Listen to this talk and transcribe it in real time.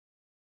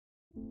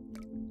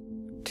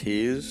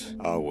tears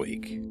are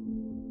weak.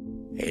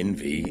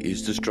 Envy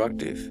is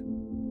destructive.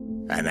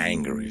 And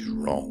anger is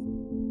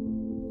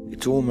wrong.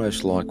 It's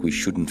almost like we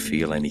shouldn't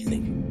feel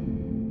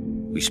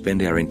anything. We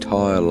spend our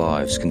entire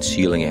lives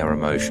concealing our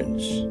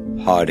emotions,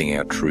 hiding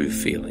our true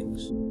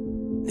feelings.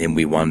 Then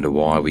we wonder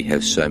why we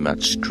have so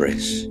much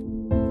stress,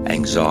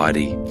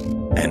 anxiety,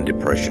 and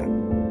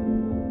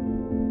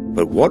depression.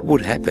 But what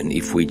would happen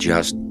if we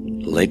just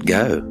let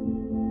go?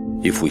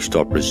 If we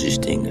stop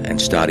resisting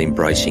and start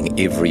embracing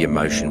every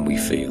emotion we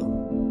feel?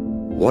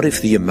 What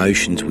if the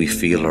emotions we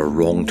feel are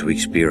wrong to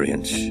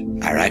experience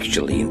are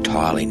actually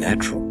entirely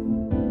natural?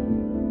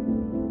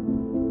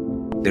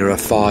 There are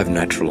 5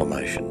 natural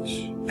emotions,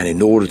 and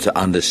in order to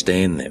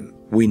understand them,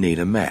 we need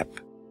a map.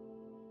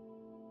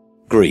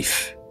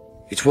 Grief.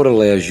 It's what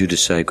allows you to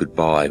say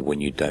goodbye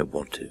when you don't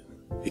want to.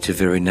 It's a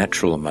very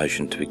natural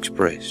emotion to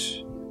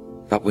express.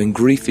 But when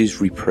grief is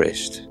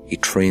repressed,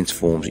 it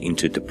transforms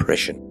into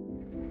depression.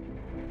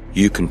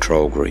 You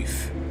control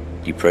grief.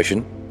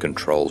 Depression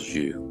controls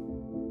you.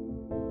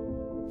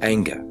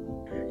 Anger.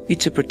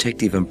 It's a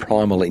protective and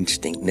primal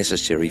instinct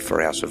necessary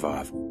for our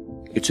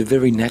survival. It's a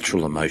very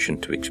natural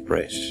emotion to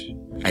express,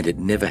 and it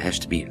never has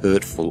to be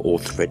hurtful or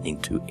threatening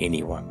to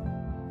anyone.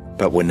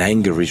 But when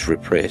anger is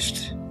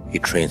repressed,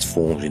 it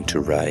transforms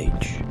into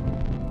rage.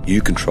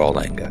 You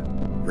control anger.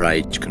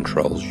 Rage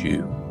controls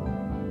you.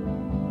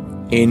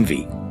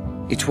 Envy.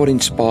 It's what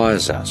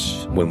inspires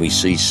us when we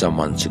see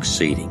someone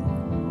succeeding.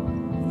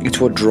 It's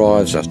what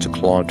drives us to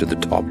climb to the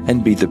top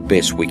and be the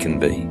best we can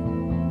be.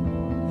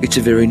 It's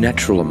a very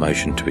natural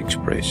emotion to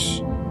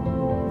express.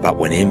 But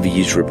when envy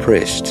is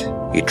repressed,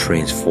 it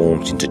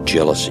transforms into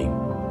jealousy.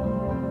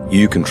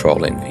 You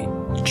control envy.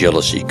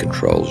 Jealousy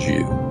controls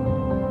you.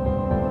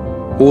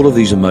 All of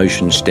these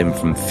emotions stem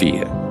from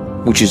fear,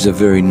 which is a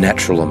very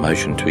natural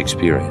emotion to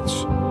experience.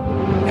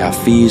 Our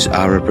fears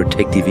are a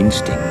protective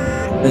instinct.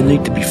 They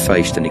need to be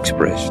faced and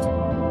expressed.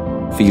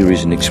 Fear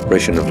is an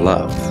expression of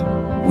love,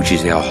 which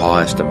is our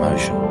highest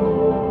emotion.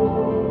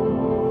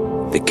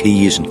 The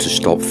key isn't to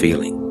stop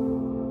feeling.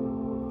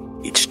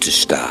 It's to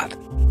start.